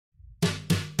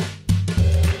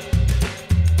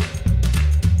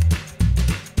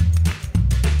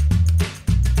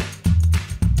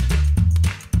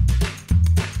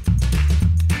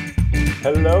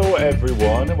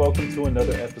everyone, and welcome to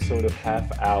another episode of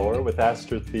Half Hour with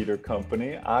Astor Theater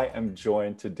Company. I am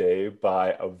joined today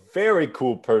by a very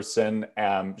cool person.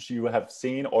 You have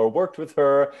seen or worked with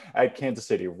her at Kansas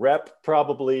City Rep,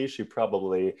 probably. She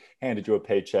probably handed you a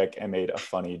paycheck and made a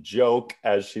funny joke,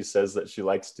 as she says that she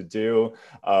likes to do.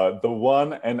 The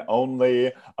one and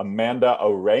only Amanda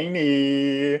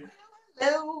Arany.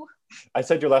 Hello. I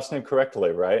said your last name correctly,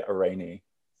 right? Arany.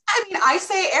 I mean, I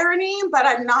say Arany, but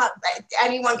I'm not,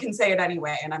 anyone can say it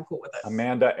anyway, and I'm cool with it.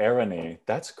 Amanda Arany.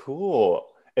 That's cool.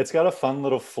 It's got a fun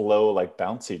little flow, like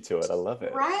bouncy to it. I love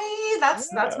it. Right? That's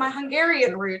my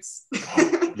Hungarian roots.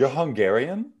 You're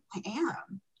Hungarian? I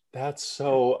am. That's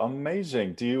so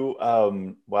amazing. Do you,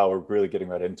 wow, we're really getting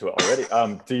right into it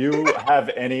already. Do you have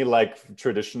any like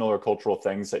traditional or cultural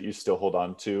things that you still hold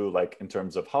on to, like in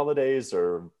terms of holidays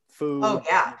or food? Oh,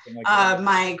 yeah. Like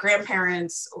my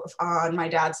grandparents on my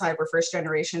dad's side were first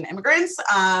generation immigrants.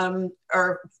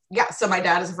 So my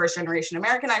dad is a first generation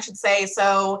American, I should say.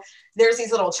 So there's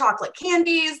these little chocolate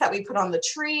candies that we put on the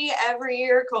tree every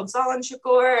year called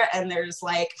Schukur. And there's just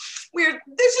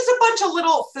a bunch of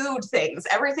little food things.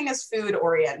 Everything is food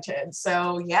oriented.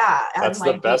 So yeah. That's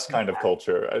the best kind of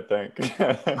culture, I think.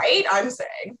 Right? I'm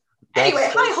saying. That's anyway,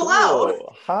 so hi, hello.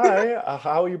 Cool. Hi,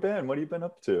 how you been? What have you been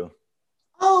up to?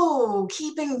 Oh,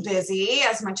 keeping busy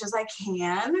as much as I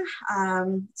can.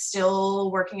 Still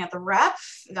working at the rep.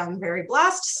 I'm very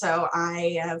blessed. So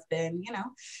I have been,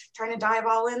 trying to dive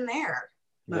all in there.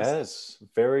 Yes,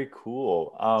 very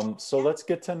cool. So let's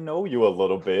get to know you a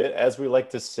little bit. As we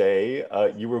like to say,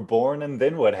 you were born and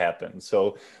then what happened?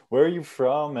 So where are you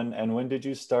from and when did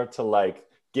you start to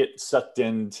get sucked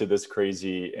into this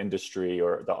crazy industry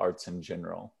or the arts in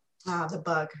general? The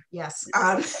bug, yes.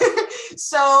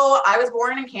 So I was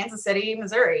born in Kansas City,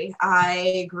 Missouri.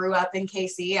 I grew up in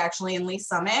KC, actually in Lee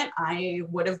Summit. I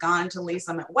would have gone to Lee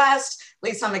Summit West,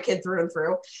 Lee Summit kid through and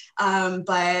through.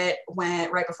 But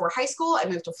right before high school, I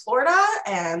moved to Florida,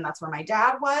 and that's where my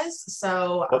dad was.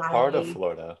 So what part of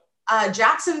Florida?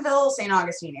 Jacksonville, St.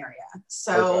 Augustine area.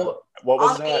 So okay. What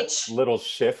was that little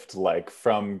shift like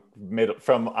from I'm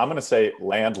going to say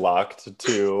landlocked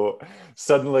to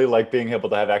suddenly being able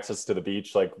to have access to the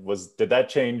beach? Did that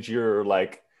change your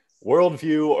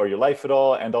worldview or your life at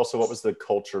all? And also, what was the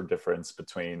culture difference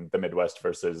between the Midwest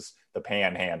versus the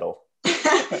Panhandle?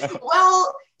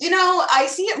 Well, I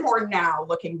see it more now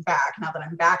looking back, now that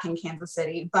I'm back in Kansas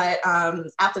City. But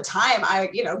at the time,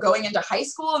 going into high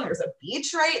school and there's a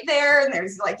beach right there. And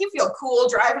there's you feel cool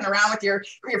driving around with your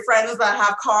friends that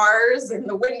have cars and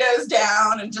the windows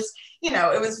down. And just,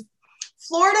 it was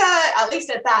Florida, at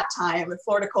least at that time, the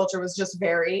Florida culture was just it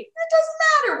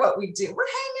doesn't matter what we do. We're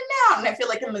hanging out. And I feel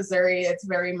like in Missouri, it's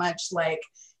very much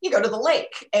you go to the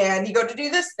lake and you go to do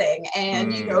this thing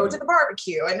and you go to the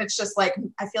barbecue. And it's just I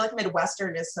feel like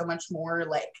Midwestern is so much more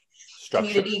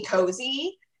community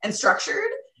cozy and structured.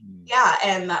 Yeah.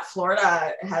 And that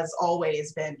Florida has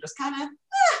always been just kind of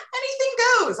anything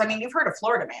goes. I mean, you've heard of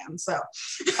Florida Man, so.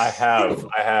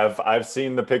 I've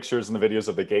seen the pictures and the videos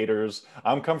of the Gators.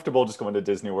 I'm comfortable just going to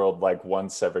Disney World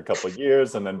once every couple of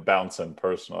years and then bouncing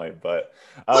personally. But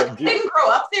I didn't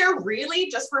grow up there really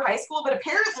just for high school, but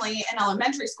apparently in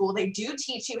elementary school, they do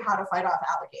teach you how to fight off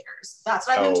alligators. That's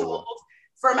what I've been told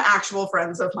from actual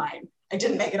friends of mine. I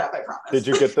didn't make it up, I promise.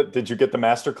 Did you get the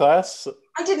master class?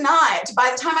 I did not. By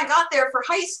the time I got there for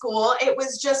high school, it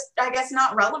was just, I guess,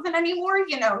 not relevant anymore.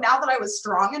 Now that I was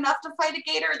strong enough to fight a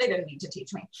gator, they didn't need to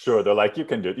teach me. Sure. They're you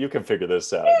can figure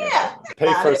this out. Yeah.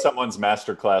 Pay for someone's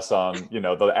master class on,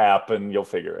 the app and you'll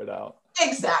figure it out.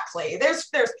 Exactly.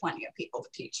 There's plenty of people to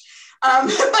teach. But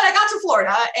I got to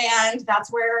Florida and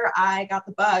that's where I got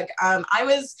the bug. I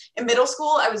was in middle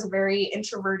school. I was very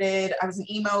introverted. I was an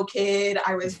emo kid.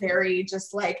 I was very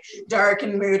just dark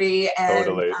and moody and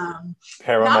totally.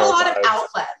 Not a lot of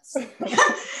outlets.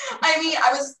 I mean,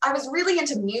 I was really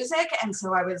into music. And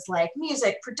so I was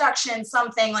music, production,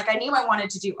 something I knew I wanted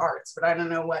to do arts, but I don't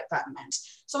know what that meant.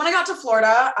 So when I got to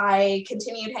Florida, I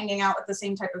continued hanging out with the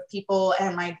same type of people.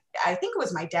 And I think it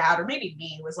was my dad or maybe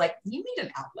me was you need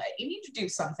an outlet. You need to do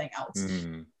something else.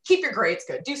 Keep your grades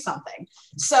good, do something.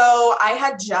 So I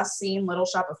had just seen Little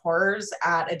Shop of Horrors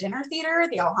at a dinner theater,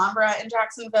 the Alhambra in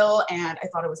Jacksonville. And I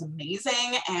thought it was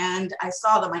amazing. And I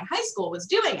saw that my high school was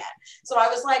doing it. So I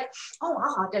was oh,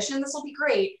 I'll audition. This will be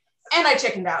great. And I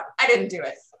chickened out. I didn't do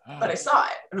it. But I saw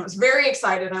it and I was very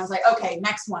excited. And I was okay,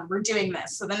 next one, we're doing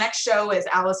this. So the next show is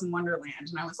Alice in Wonderland.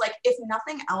 And I was if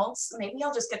nothing else, maybe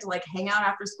I'll just get to hang out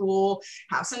after school,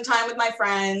 have some time with my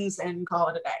friends and call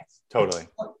it a day. Totally.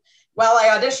 Well,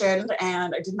 I auditioned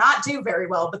and I did not do very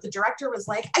well, but the director was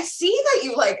I see that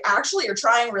you actually are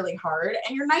trying really hard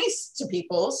and you're nice to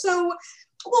people. So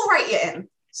we'll write you in.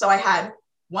 So I had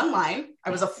one line. I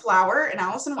was a flower in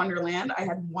Alice in Wonderland. I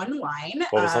had one line.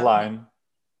 What was the line?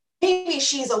 Maybe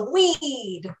she's a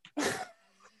weed.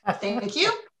 Thank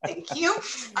you. Thank you.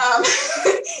 So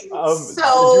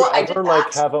did you ever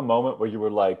like have a moment where you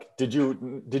were like, did you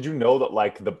know that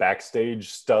like the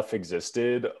backstage stuff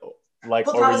existed? Like,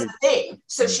 well, that was the thing.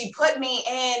 So she put me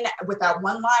in with that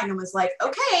one line and was like,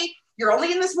 okay, you're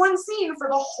only in this one scene for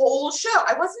the whole show.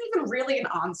 I wasn't even really an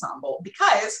ensemble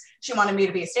because she wanted me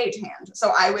to be a stagehand.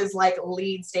 So I was like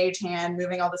lead stagehand,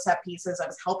 moving all the set pieces. I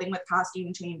was helping with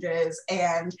costume changes,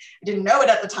 and I didn't know it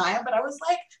at the time, but I was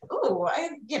like, ooh,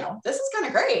 this is kind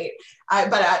of great.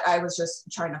 I was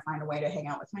just trying to find a way to hang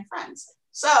out with my friends.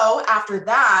 So after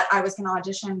that, I was going to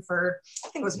audition for, I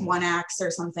think it was One Acts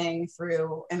or something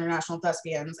through International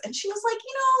Thespians. And she was like,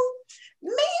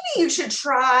 maybe you should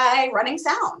try running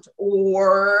sound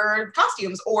or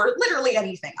costumes or literally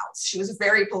anything else. She was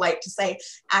very polite to say,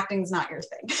 acting's not your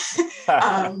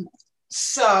thing.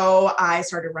 So I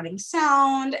started running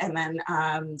sound, and then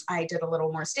I did a little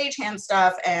more stagehand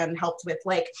stuff and helped with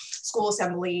like school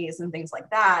assemblies and things like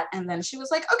that. And then she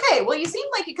was like, okay, well, you seem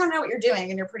like you kind of know what you're doing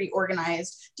and you're pretty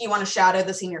organized. Do you want to shadow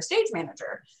the senior stage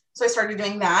manager? So I started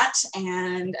doing that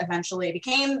and eventually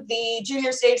became the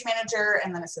junior stage manager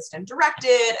and then assistant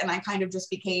directed. And I kind of just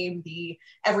became the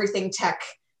everything tech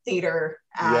theater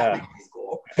at my high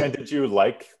school. And did you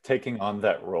like taking on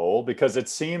that role? Because it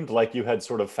seemed like you had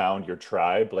sort of found your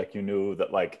tribe, like you knew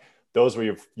that like those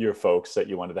were your folks that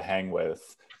you wanted to hang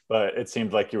with. But it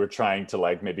seemed like you were trying to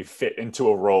like maybe fit into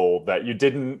a role that you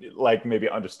didn't like maybe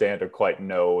understand or quite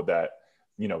know that,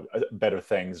 better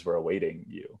things were awaiting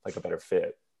you, like a better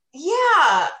fit.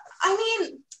 Yeah, I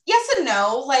mean, yes and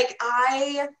no. Like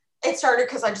it started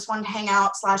because I just wanted to hang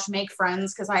out / make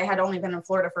friends because I had only been in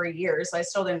Florida for a year, so I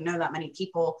still didn't know that many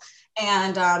people.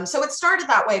 And so it started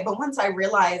that way. But once I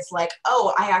realized like,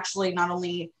 oh, I actually not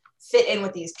only fit in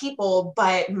with these people,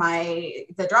 but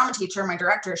the drama teacher, my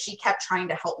director, she kept trying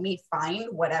to help me find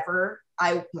whatever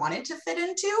I wanted to fit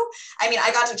into. I mean,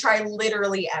 I got to try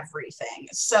literally everything.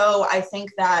 So I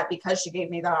think that because she gave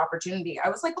me that opportunity, I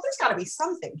was like, well, there's got to be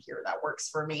something here that works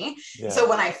for me. Yeah. So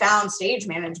when I found stage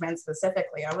management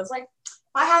specifically, I was like, if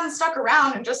I hadn't stuck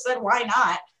around and just said, why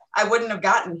not, I wouldn't have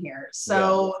gotten here.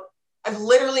 So I've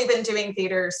literally been doing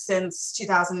theater since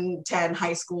 2010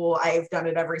 high school. I've done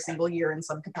it every single year in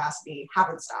some capacity,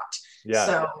 haven't stopped. Yeah.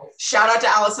 So shout out to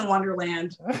Alice in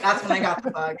Wonderland. That's when I got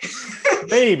the bug.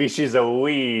 Maybe she's a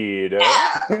weed.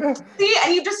 Yeah. See,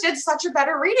 and you just did such a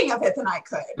better reading of it than I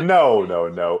could.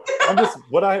 No. I'm just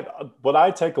what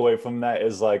I take away from that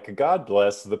is like, God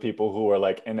bless the people who are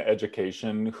like in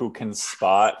education who can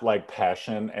spot like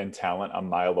passion and talent a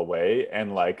mile away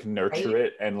and like nurture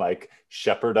it and like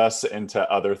shepherd us into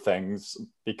other things.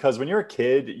 Because when you're a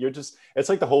kid, it's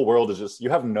like the whole world is just, you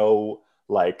have no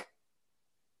like,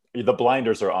 the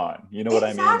blinders are on, you know what I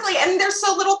mean? Exactly, and there's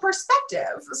so little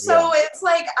perspective. So it's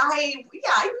like, I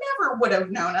never would have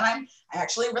known. And I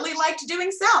actually really liked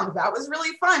doing sound. That was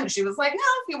really fun. She was like, no,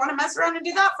 if you want to mess around and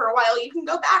do that for a while, you can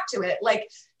go back to it. Like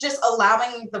just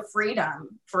allowing the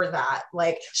freedom for that.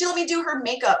 Like she let me do her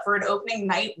makeup for an opening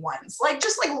night once, like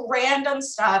just like random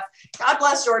stuff. God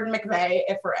bless Jordan McVeigh.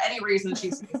 If for any reason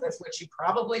she sees this, which she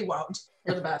probably won't,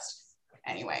 you're the best.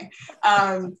 Anyway.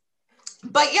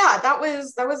 But yeah, that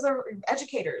was the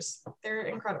educators. They're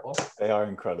incredible. They are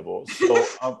incredible.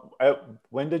 So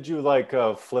when did you like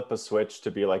flip a switch to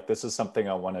be like, this is something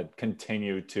I want to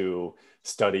continue to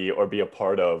study or be a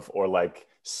part of, or like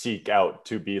seek out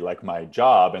to be like my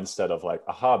job instead of like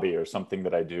a hobby or something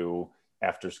that I do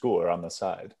after school or on the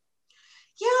side?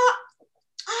 Yeah,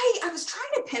 I was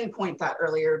trying to pinpoint that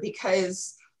earlier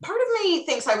because part of me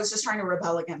thinks I was just trying to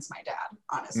rebel against my dad,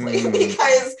 honestly,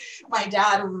 because my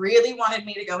dad really wanted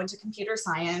me to go into computer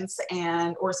science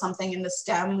or something in the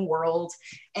STEM world.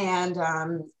 And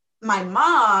my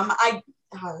mom,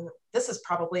 this is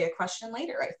probably a question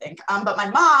later, I think. But my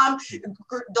mom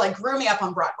grew me up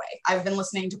on Broadway. I've been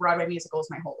listening to Broadway musicals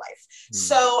my whole life.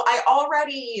 So I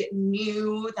already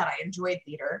knew that I enjoyed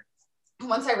theater.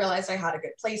 Once I realized I had a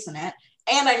good place in it,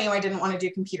 and I knew I didn't want to do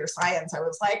computer science, I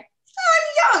was like,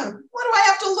 I'm young. What do I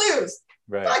have to lose?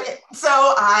 Right. So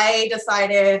I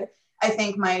decided, I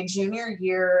think my junior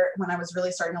year, when I was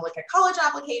really starting to look at college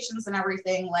applications and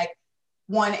everything, like,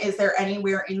 one, is there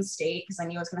anywhere in state? Because I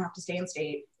knew I was going to have to stay in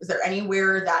state. Is there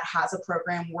anywhere that has a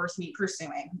program worth me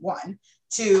pursuing? 1,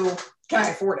 2, can I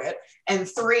afford it? And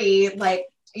 3, like,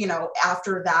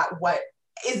 after that,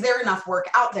 is there enough work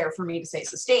out there for me to stay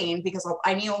sustained? Because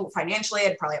I knew financially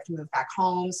I'd probably have to move back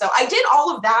home. So I did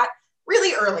all of that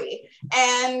really early.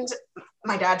 And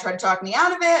my dad tried to talk me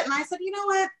out of it. And I said, you know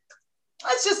what?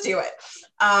 let's just do it.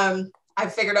 I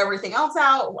figured everything else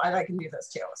out. Why I can do this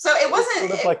too. So it wasn't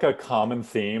sort of like a common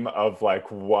theme of like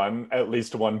at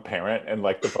least one parent and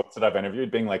like the folks that I've interviewed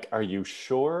being like, are you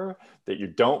sure that you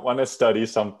don't want to study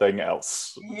something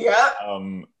else? Yeah.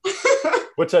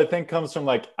 Which I think comes from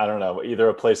like, I don't know, either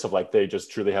a place of like they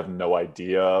just truly have no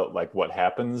idea like what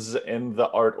happens in the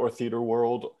art or theater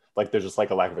world. Like there's just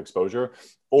like a lack of exposure.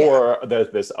 Or there's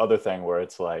this other thing where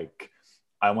it's like,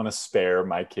 I want to spare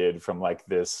my kid from like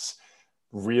this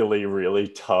really, really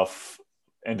tough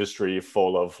industry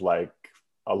full of like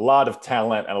a lot of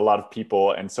talent and a lot of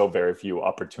people and so very few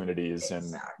opportunities.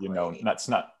 And you know, it's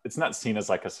not seen as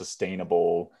like a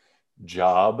sustainable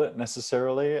job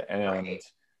necessarily. And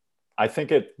I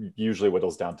think it usually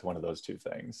whittles down to one of those two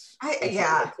things.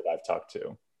 Yeah, that I've talked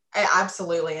to.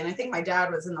 Absolutely. And I think my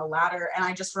dad was in the latter. And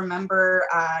I just remember,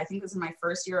 I think it was in my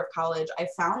first year of college, I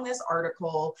found this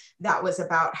article that was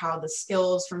about how the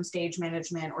skills from stage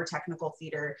management or technical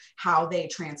theater, how they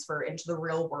transfer into the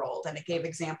real world. And it gave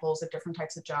examples of different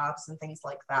types of jobs and things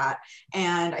like that.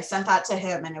 And I sent that to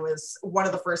him. And it was one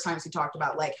of the first times he talked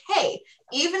about like, hey,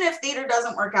 even if theater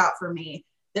doesn't work out for me,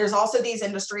 there's also these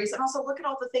industries, and also look at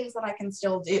all the things that I can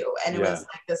still do. And it was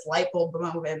like this light bulb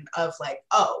moment of like,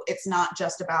 oh, it's not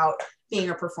just about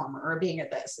being a performer or being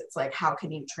at this. It's like, how can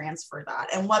you transfer that?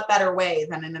 And what better way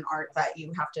than in an art that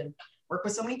you have to work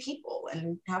with so many people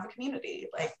and have a community?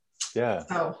 Like,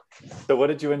 so what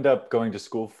did you end up going to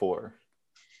school for?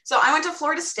 So I went to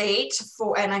Florida State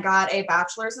and I got a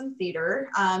bachelor's in theater.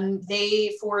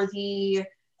 For the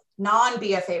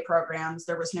non-BFA programs,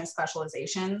 there was no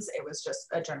specializations. It was just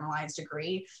a generalized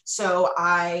degree. So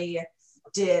I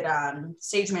did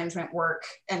stage management work,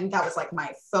 and that was like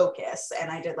my focus. And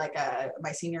I did like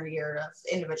my senior year of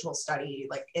individual study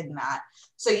like in that.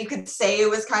 So you could say it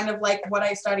was kind of like what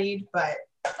I studied, but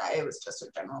it was just a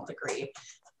general degree.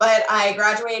 But I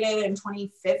graduated in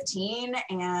 2015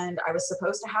 and I was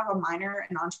supposed to have a minor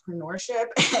in entrepreneurship,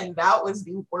 and that was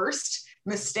the worst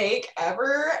mistake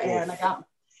ever. And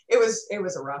it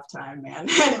was a rough time, man.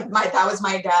 And that was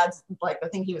my dad's, like, the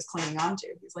thing he was clinging on to.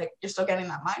 He's like, you're still getting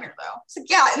that minor though. It's like,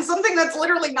 yeah, and something that's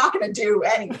literally not going to do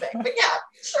anything. But yeah,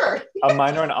 sure. A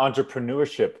minor in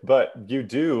entrepreneurship, but you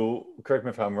do, correct me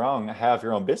if I'm wrong, have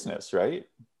your own business, right?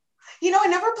 You know, I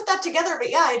never put that together, but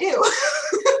yeah, I do.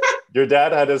 Your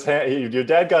dad had your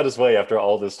dad got his way after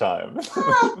all this time.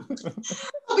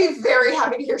 I'll be very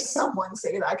happy to hear someone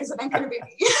say that, because it ain't going to be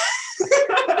me.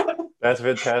 That's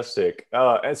fantastic.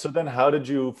 And so then how did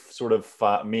you sort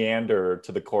of meander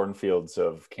to the cornfields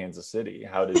of Kansas City?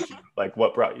 How did you, like,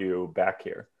 what brought you back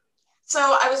here? So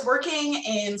I was working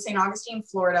in St. Augustine,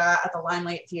 Florida at the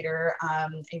Limelight Theater, a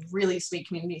really sweet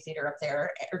community theater up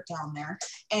there, or down there.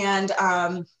 And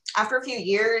after a few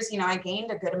years, you know, I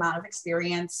gained a good amount of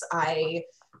experience. I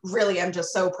really am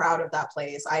just so proud of that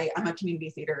place. I'm a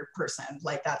community theater person.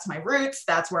 Like, that's my roots.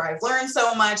 That's where I've learned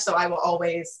so much. So I will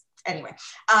always, anyway.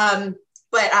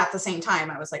 But at the same time,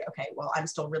 I was like, okay, well, I'm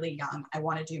still really young. I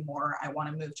want to do more. I want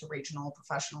to move to regional,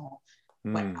 professional,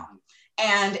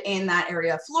 and in that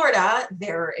area of Florida,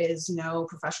 there is no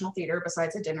professional theater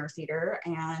besides a dinner theater,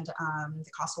 and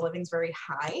the cost of living is very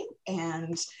high.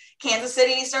 And Kansas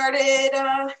City started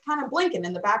kind of blinking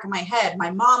in the back of my head. My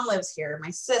mom lives here,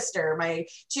 my sister, my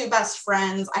two best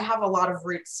friends. I have a lot of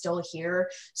roots still here.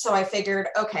 So I figured,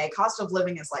 okay, cost of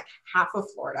living is like half of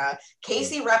Florida.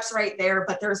 Casey reps right there,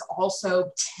 but there's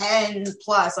also 10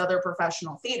 plus other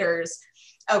professional theaters.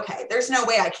 Okay, there's no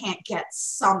way I can't get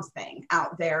something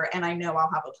out there, and I know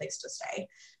I'll have a place to stay.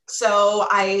 So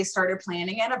I started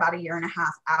planning it about a year and a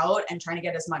half out and trying to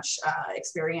get as much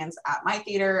experience at my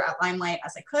theater, at Limelight,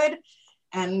 as I could,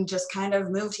 and just kind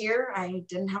of moved here. I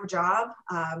didn't have a job.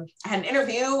 I had an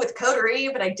interview with Coterie,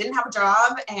 but I didn't have a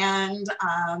job, and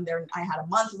I had a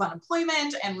month of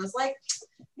unemployment and was like,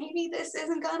 maybe this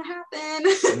isn't gonna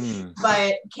happen.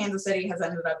 But Kansas City has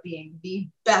ended up being the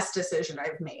best decision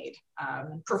I've made,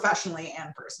 professionally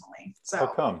and personally. So how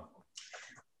come?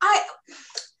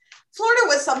 Florida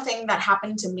was something that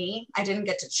happened to me. I didn't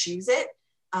get to choose it.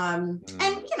 And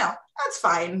you know, that's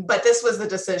fine. But this was the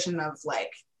decision of,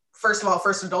 like, first of all,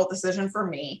 first adult decision for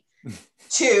me.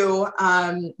 Two,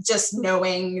 just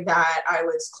knowing that I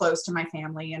was close to my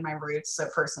family and my roots, so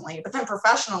personally, but then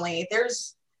professionally,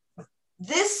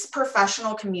 this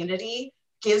professional community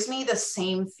gives me the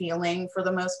same feeling for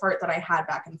the most part that I had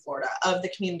back in Florida, of the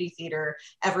community theater.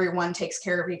 Everyone takes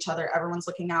care of each other. Everyone's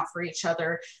looking out for each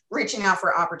other, reaching out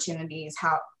for opportunities.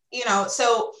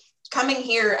 So coming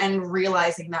here and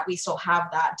realizing that we still have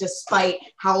that, despite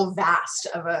how vast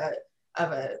of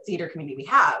a theater community we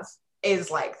have,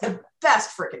 is like the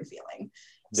best freaking feeling.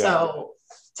 Yeah. So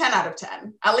 10 out of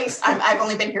 10. At least I've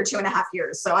only been here 2.5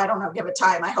 years, so I don't know, give it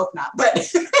time. I hope not,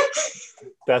 but.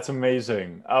 That's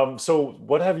amazing. So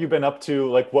what have you been up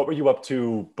to? Like, what were you up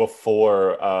to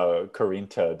before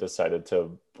Carinta decided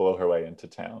to blow her way into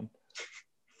town?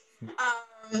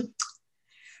 Um,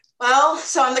 Well,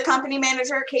 so I'm the company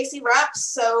manager at Casey Reps.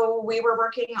 So we were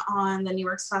working on the New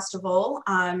York's Festival.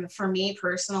 For me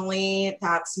personally,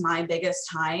 that's my biggest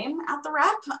time at the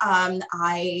Rep.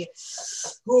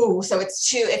 So it's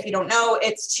two, if you don't know,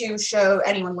 it's two show,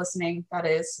 anyone listening, that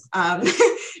is,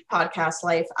 podcast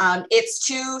life. It's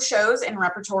two shows in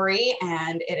repertory,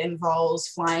 and it involves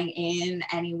flying in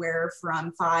anywhere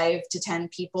from 5 to 10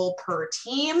 people per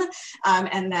team.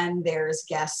 And then there's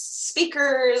guest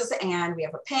speakers, and we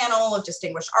have a panel of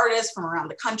distinguished artists from around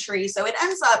the country. So it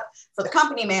ends up, for the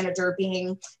company manager,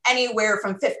 being anywhere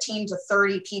from 15 to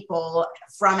 30 people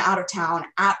from out of town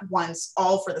at once,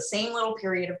 all for the same little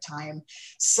period of time.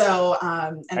 So,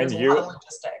 and there's a lot of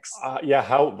logistics. Yeah,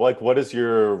 how, like, what is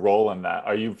your role in that?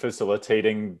 Are you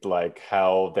facilitating like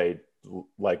how they,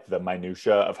 like the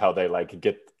minutia of how they like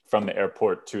get from the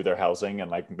airport to their housing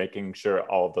and like making sure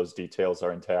all of those details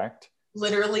are intact?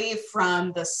 Literally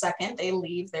from the second they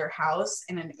leave their house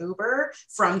in an Uber,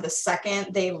 from the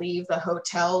second they leave the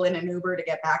hotel in an Uber to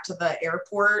get back to the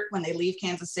airport when they leave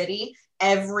Kansas City,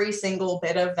 every single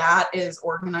bit of that is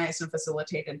organized and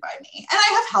facilitated by me. And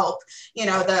I have help,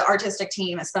 the artistic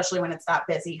team, especially when it's that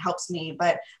busy, helps me,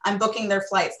 but I'm booking their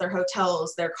flights, their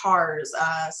hotels, their cars,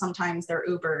 sometimes their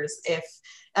Ubers. If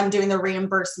I'm doing the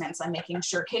reimbursements, I'm making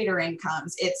sure catering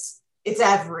comes. It's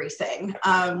everything.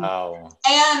 Wow.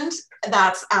 And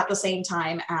that's at the same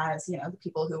time as, the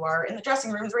people who are in the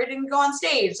dressing rooms ready to go on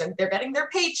stage, and they're getting their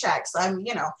paychecks. I'm,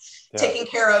 taking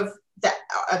care of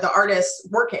the artists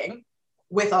working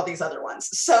with all these other ones.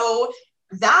 So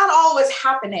that all was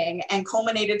happening and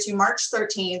culminated to March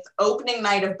 13th, opening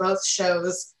night of both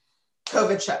shows,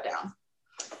 COVID shutdown.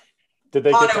 Did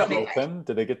they get to open?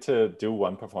 Did they get to do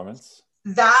one performance?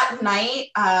 That night,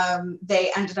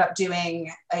 they ended up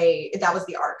doing that was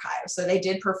the archive. So they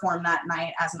did perform that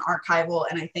night as an archival.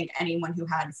 And I think anyone who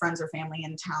had friends or family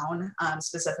in town,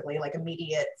 specifically like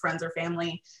immediate friends or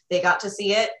family, they got to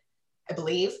see it, I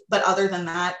believe. But other than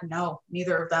that, no,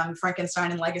 neither of them.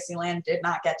 Frankenstein and Legacyland did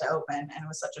not get to open. And it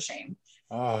was such a shame.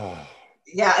 Oh.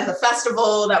 Yeah. And the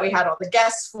festival that we had all the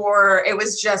guests for, it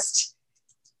was just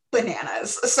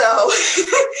bananas. So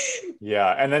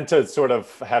yeah, and then to sort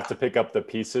of have to pick up the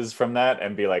pieces from that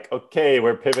and be like, okay,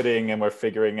 we're pivoting and we're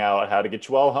figuring out how to get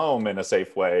you all home in a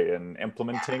safe way and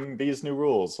implementing these new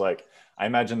rules. Like, I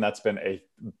imagine that's been a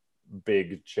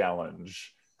big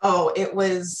challenge. Oh, it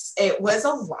was a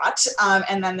lot.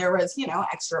 And then there was,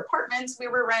 extra apartments we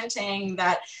were renting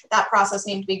that process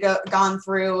needed to be gone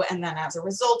through. And then as a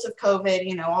result of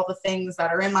COVID, all the things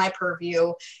that are in my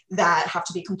purview that have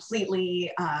to be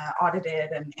completely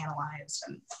audited and analyzed.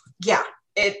 And yeah,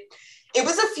 it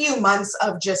was a few months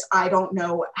of just, I don't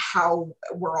know how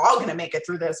we're all going to make it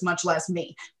through this, much less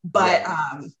me, but,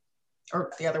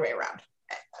 or the other way around.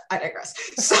 I digress.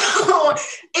 So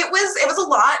it was a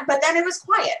lot, but then it was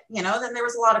quiet, then there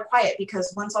was a lot of quiet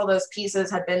because once all those pieces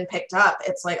had been picked up,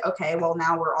 it's like, okay, well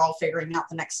now we're all figuring out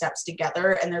the next steps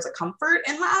together. And there's a comfort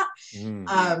in that,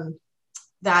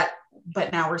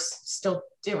 but now we're still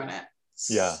doing it.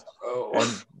 Yeah. So.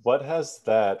 And what has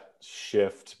that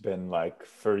shift been like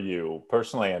for you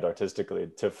personally and artistically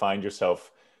to find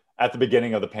yourself at the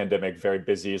beginning of the pandemic, very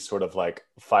busy, sort of like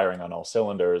firing on all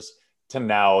cylinders, to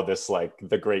now this like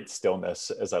the great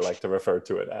stillness, as I like to refer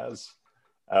to it as?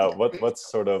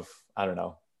 What's sort of, I don't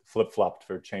know,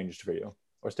 flip-flopped or changed for you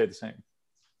or stayed the same?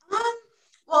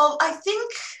 Well, I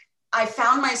think I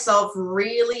found myself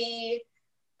really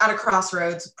at a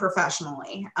crossroads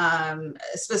professionally,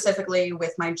 specifically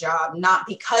with my job, not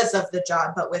because of the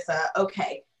job, but with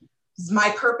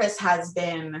my purpose has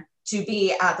been to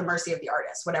be at the mercy of the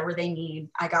artist. Whatever they need,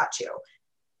 I got you.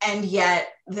 And yet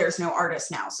there's no artist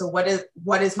now. So what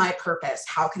is my purpose?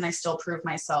 How can I still prove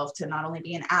myself to not only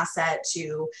be an asset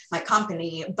to my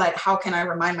company, but how can I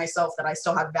remind myself that I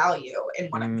still have value in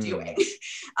what I'm doing?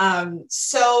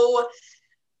 So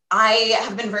I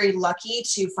have been very lucky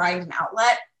to find an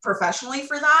outlet professionally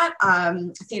for that.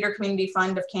 Theater Community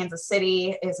Fund of Kansas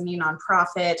City is a new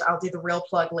nonprofit. I'll do the real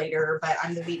plug later, but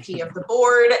I'm the VP of the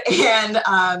board.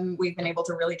 And we've been able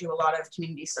to really do a lot of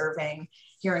community serving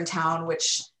here in town,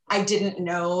 which I didn't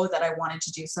know that I wanted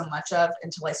to do so much of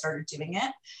until I started doing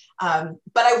it.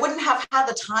 But I wouldn't have had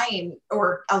the time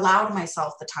or allowed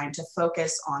myself the time to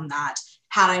focus on that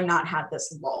had I not had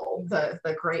this lull, the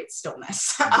great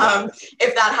stillness.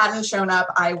 If that hadn't shown up,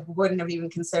 I wouldn't have even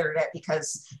considered it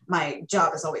because my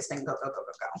job has always been go, go, go,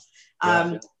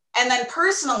 go, go. And then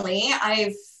personally,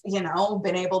 I've,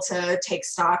 been able to take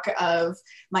stock of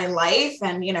my life,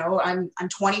 and, I'm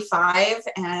 25,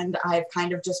 and I've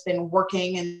kind of just been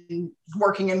working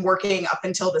up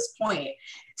until this point.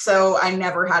 So I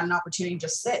never had an opportunity to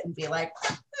just sit and be like,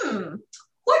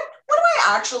 what do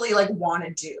I actually like want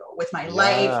to do with my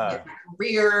life, with my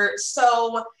career?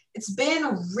 So it's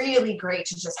been really great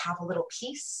to just have a little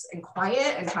peace and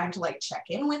quiet and time to like check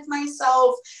in with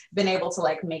myself, been able to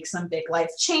like make some big life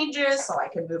changes so I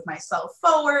can move myself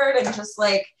forward, and just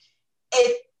like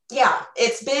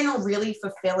it's been really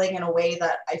fulfilling in a way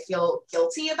that I feel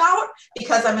guilty about,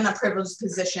 because I'm in a privileged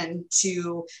position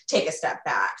to take a step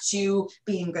back, to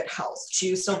be in good health,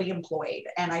 to still be employed.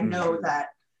 And I know that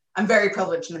I'm very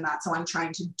privileged in that. So I'm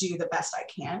trying to do the best I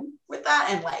can with that,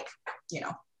 and like,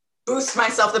 boost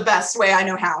myself the best way I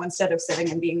know how, instead of sitting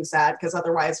and being sad, because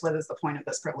otherwise what is the point of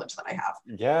this privilege that I have?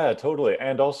 Yeah, totally.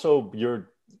 And also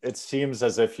it seems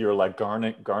as if you're like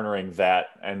garnering that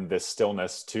and this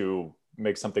stillness to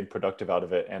make something productive out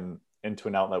of it and into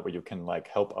an outlet where you can like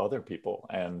help other people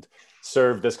and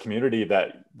serve this community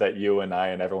that you and I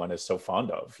and everyone is so fond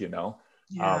of,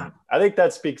 Yeah. I think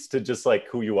that speaks to just like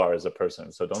who you are as a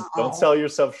person. So don't sell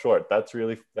yourself short. That's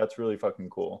really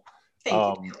fucking cool.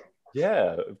 Thank you.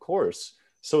 Yeah, of course.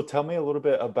 So tell me a little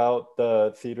bit about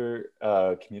the Theater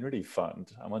Community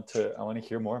Fund. I want to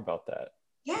hear more about that.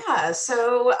 Yeah,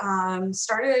 so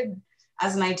started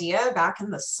as an idea back in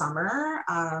the summer,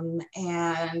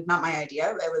 and not my idea.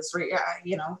 It was,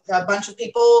 a bunch of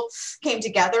people came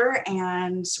together,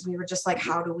 and we were just like,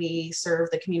 how do we serve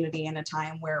the community in a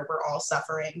time where we're all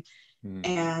suffering?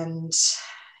 And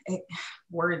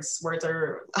words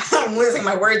are, I'm losing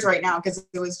my words right now because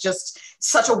it was just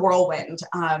such a whirlwind.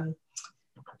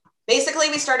 Basically,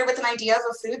 we started with an idea of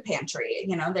a food pantry.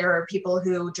 There are people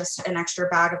who just an extra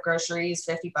bag of groceries,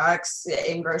 $50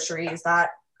 in groceries,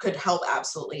 that could help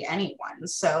absolutely anyone.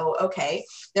 So, okay,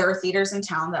 there are theaters in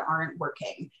town that aren't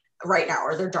working right now,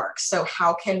 or they're dark. So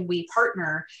how can we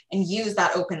partner and use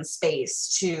that open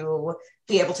space to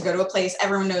be able to go to a place?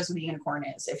 Everyone knows what the Unicorn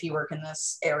is if you work in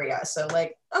this area. So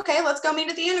like, okay, let's go meet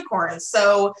at the Unicorn.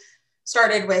 So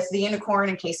started with the Unicorn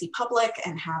and Casey Public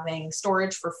and having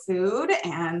storage for food,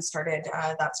 and started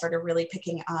really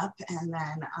picking up. And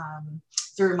then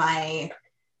through my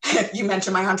you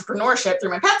mentioned my entrepreneurship, through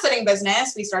my pet sitting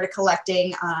business, we started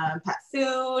collecting pet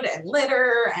food and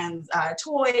litter and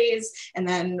toys. And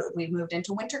then we moved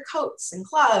into winter coats and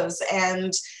gloves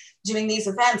and doing these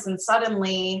events. And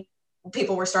suddenly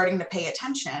people were starting to pay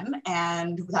attention,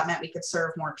 and that meant we could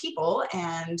serve more people.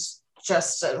 And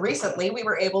just recently we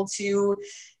were able to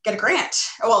get a grant.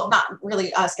 Well, not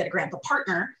really us get a grant, but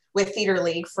partner with Theater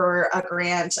League for a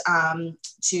grant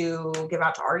to give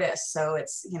out to artists. So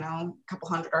it's, a couple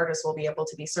hundred artists will be able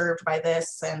to be served by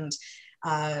this, and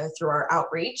through our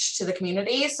outreach to the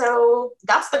community. So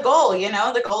that's the goal.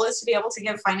 The goal is to be able to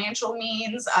give financial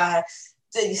means,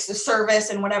 the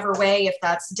service in whatever way, if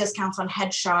that's discounts on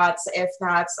headshots, if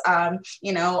that's,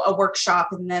 a workshop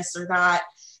in this or that,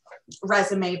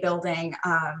 resume building,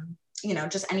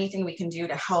 just anything we can do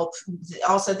to help.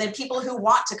 Also, the people who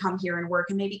want to come here and work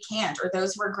and maybe can't, or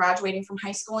those who are graduating from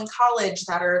high school and college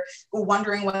that are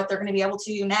wondering what they're going to be able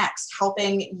to do next,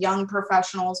 helping young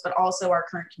professionals, but also our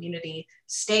current community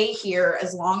stay here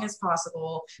as long as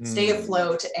possible, stay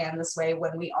afloat. And this way,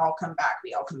 when we all come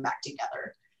back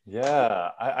together.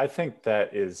 Yeah, I think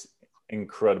that is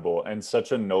incredible and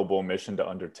such a noble mission to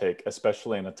undertake,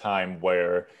 especially in a time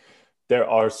where there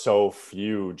are so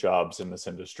few jobs in this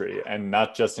industry, and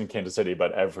not just in Kansas City,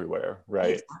 but everywhere,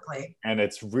 right? Exactly. And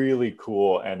it's really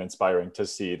cool and inspiring to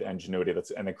see the ingenuity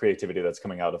and the creativity that's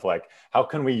coming out of like, how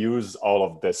can we use all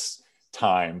of this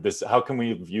time? How can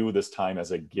we view this time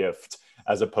as a gift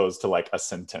as opposed to like a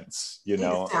sentence,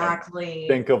 Exactly. And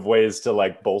think of ways to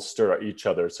like bolster each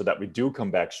other so that we do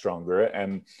come back stronger,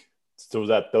 and so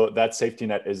that that safety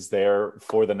net is there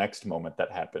for the next moment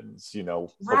that happens,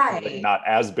 Right. Hopefully not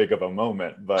as big of a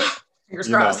moment, but fingers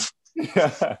crossed.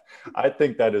 Yeah, I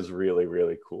think that is really,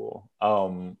 really cool.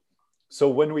 So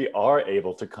when we are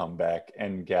able to come back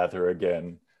and gather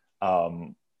again,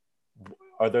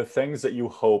 are there things that you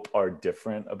hope are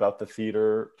different about the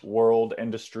theater world,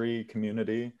 industry,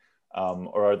 community?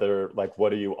 Or are there like,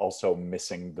 what are you also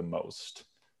missing the most?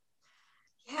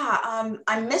 Yeah,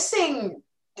 I'm missing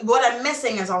what I'm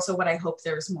missing is also what I hope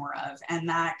there's more of. And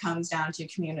that comes down to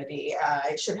community.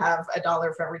 I should have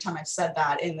 $1 for every time I've said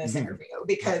that in this interview,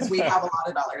 because we have a lot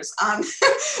of dollars.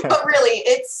 But really,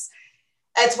 it's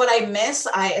what I miss.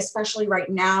 Especially right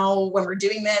now when we're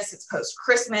doing this, it's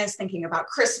post-Christmas, thinking about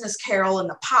Christmas Carol and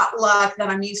the potluck that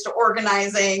I'm used to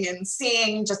organizing, and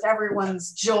seeing just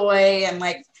everyone's joy and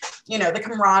like, you know, the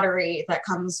camaraderie that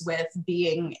comes with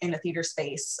being in a theater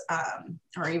space,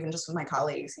 or even just with my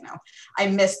colleagues. You know, I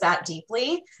miss that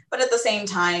deeply. But at the same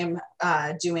time,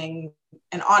 doing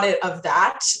an audit of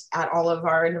that at all of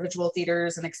our individual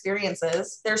theaters and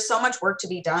experiences, there's so much work to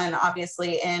be done,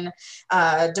 obviously, in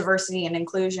diversity and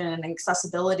inclusion and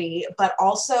accessibility, but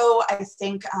also I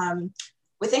think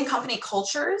within company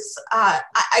cultures, I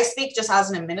speak just as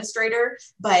an administrator,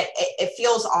 but it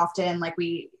feels often like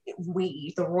we,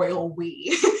 the royal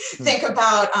we, think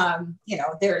about, you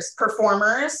know, there's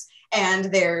performers and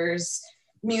there's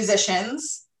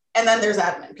musicians, and then there's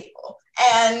admin people.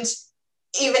 And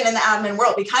even in the admin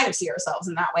world, we kind of see ourselves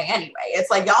in that way anyway. It's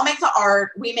like, y'all make the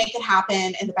art, we make it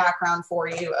happen in the background for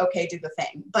you. Okay, do the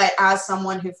thing. But as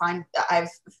someone who I've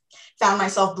found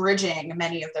myself bridging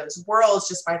many of those worlds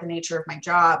just by the nature of my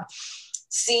job,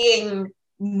 seeing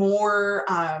more,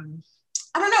 I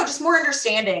don't know, just more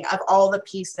understanding of all the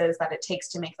pieces that it takes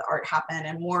to make the art happen,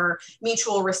 and more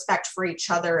mutual respect for each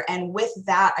other. And with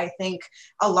that, I think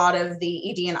a lot of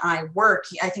the ED&I work,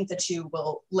 I think the two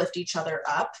will lift each other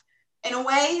up in a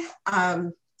way.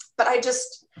 But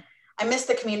I miss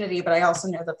the community, but I also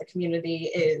know that the community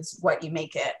is what you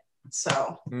make it.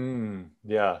 So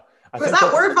yeah. Was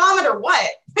that word vomit or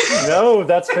what? No,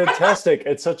 that's fantastic.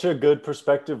 It's such a good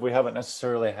perspective we haven't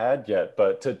necessarily had yet,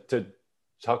 but to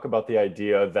talk about the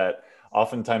idea that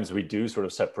oftentimes we do sort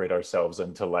of separate ourselves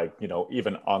into, like, you know,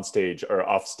 even on stage or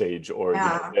off stage, or you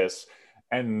know, this.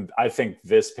 And I think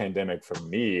this pandemic for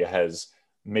me has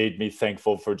made me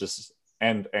thankful for just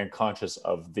and conscious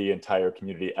of the entire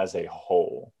community as a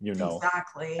whole, you know.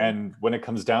 Exactly. And when it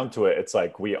comes down to it, it's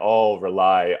like we all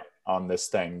rely on this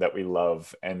thing that we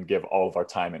love and give all of our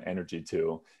time and energy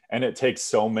to. And it takes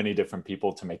so many different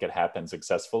people to make it happen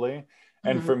successfully.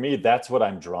 And for me, that's what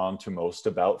I'm drawn to most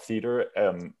about theater.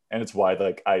 And it's why,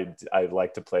 like, I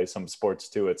like to play some sports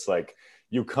too. It's like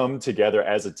you come together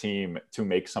as a team to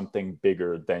make something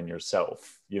bigger than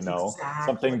yourself, you know,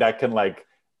 something that can like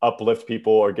uplift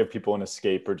people or give people an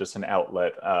escape or just an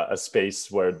outlet, a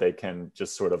space where they can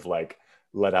just sort of like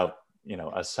let out, you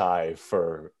know, a sigh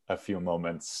for a few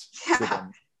moments to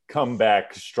then come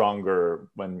back stronger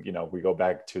when, you know, we go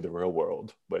back to the real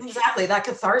world. Exactly, that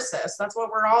catharsis. That's what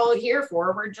we're all here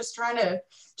for. We're just trying to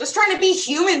be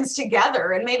humans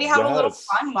together, and maybe have a little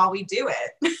fun while we do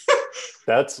it.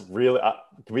 That's really,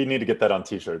 we need to get that on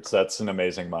t-shirts. That's an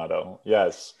amazing motto.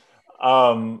 Yes.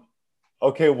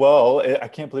 Okay, well, I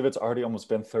can't believe it's already almost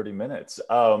been 30 minutes.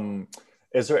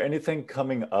 Is there anything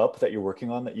coming up that you're working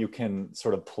on that you can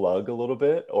sort of plug a little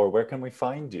bit, or where can we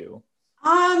find you?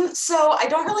 So I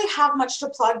don't really have much to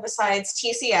plug besides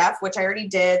TCF, which I already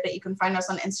did, but you can find us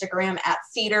on Instagram at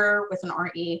theater with an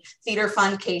R-E, Theater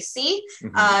Fund KC.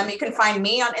 You can find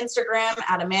me on Instagram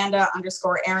at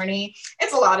Amanda_Arany.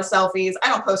 It's a lot of selfies. I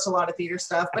don't post a lot of theater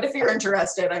stuff, but if you're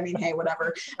interested, I mean, hey,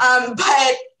 whatever.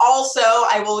 But also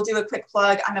I will do a quick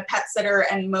plug. I'm a pet sitter,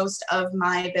 and most of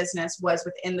my business was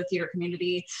within the theater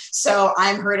community. So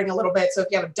I'm hurting a little bit. So if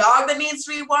you have a dog that needs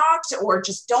to be walked, or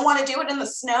just don't want to do it in the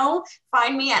snow,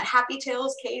 find me at Happy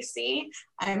Tails KC.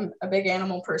 I'm a big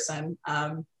animal person.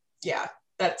 Yeah,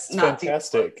 that's not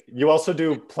fantastic. You also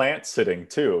do plant sitting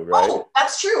too, right? Oh,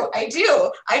 that's true. I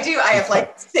do. I have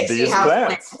like 60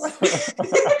 house plants.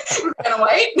 And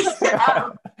white.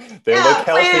 They look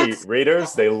healthy.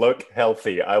 Readers, they look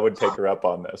healthy. I would take her up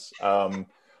on this.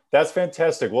 That's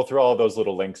fantastic. We'll throw all those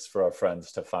little links for our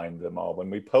friends to find them all when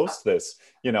we post this,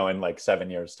 you know, in like 7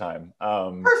 years' time.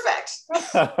 Perfect.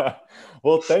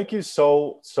 Well, thank you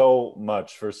so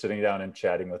much for sitting down and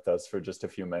chatting with us for just a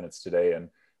few minutes today and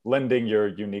lending your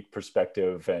unique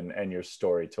perspective and your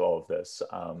story to all of this.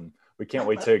 We can't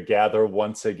wait to gather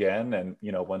once again, and,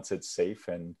 you know, once it's safe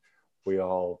and we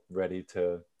all ready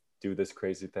to do this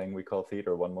crazy thing we call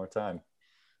theater one more time.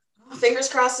 Fingers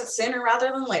crossed it's sooner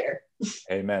rather than later.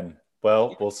 Amen.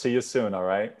 Well, we'll see you soon, all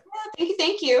right? Yeah,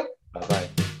 thank you.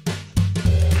 Bye-bye.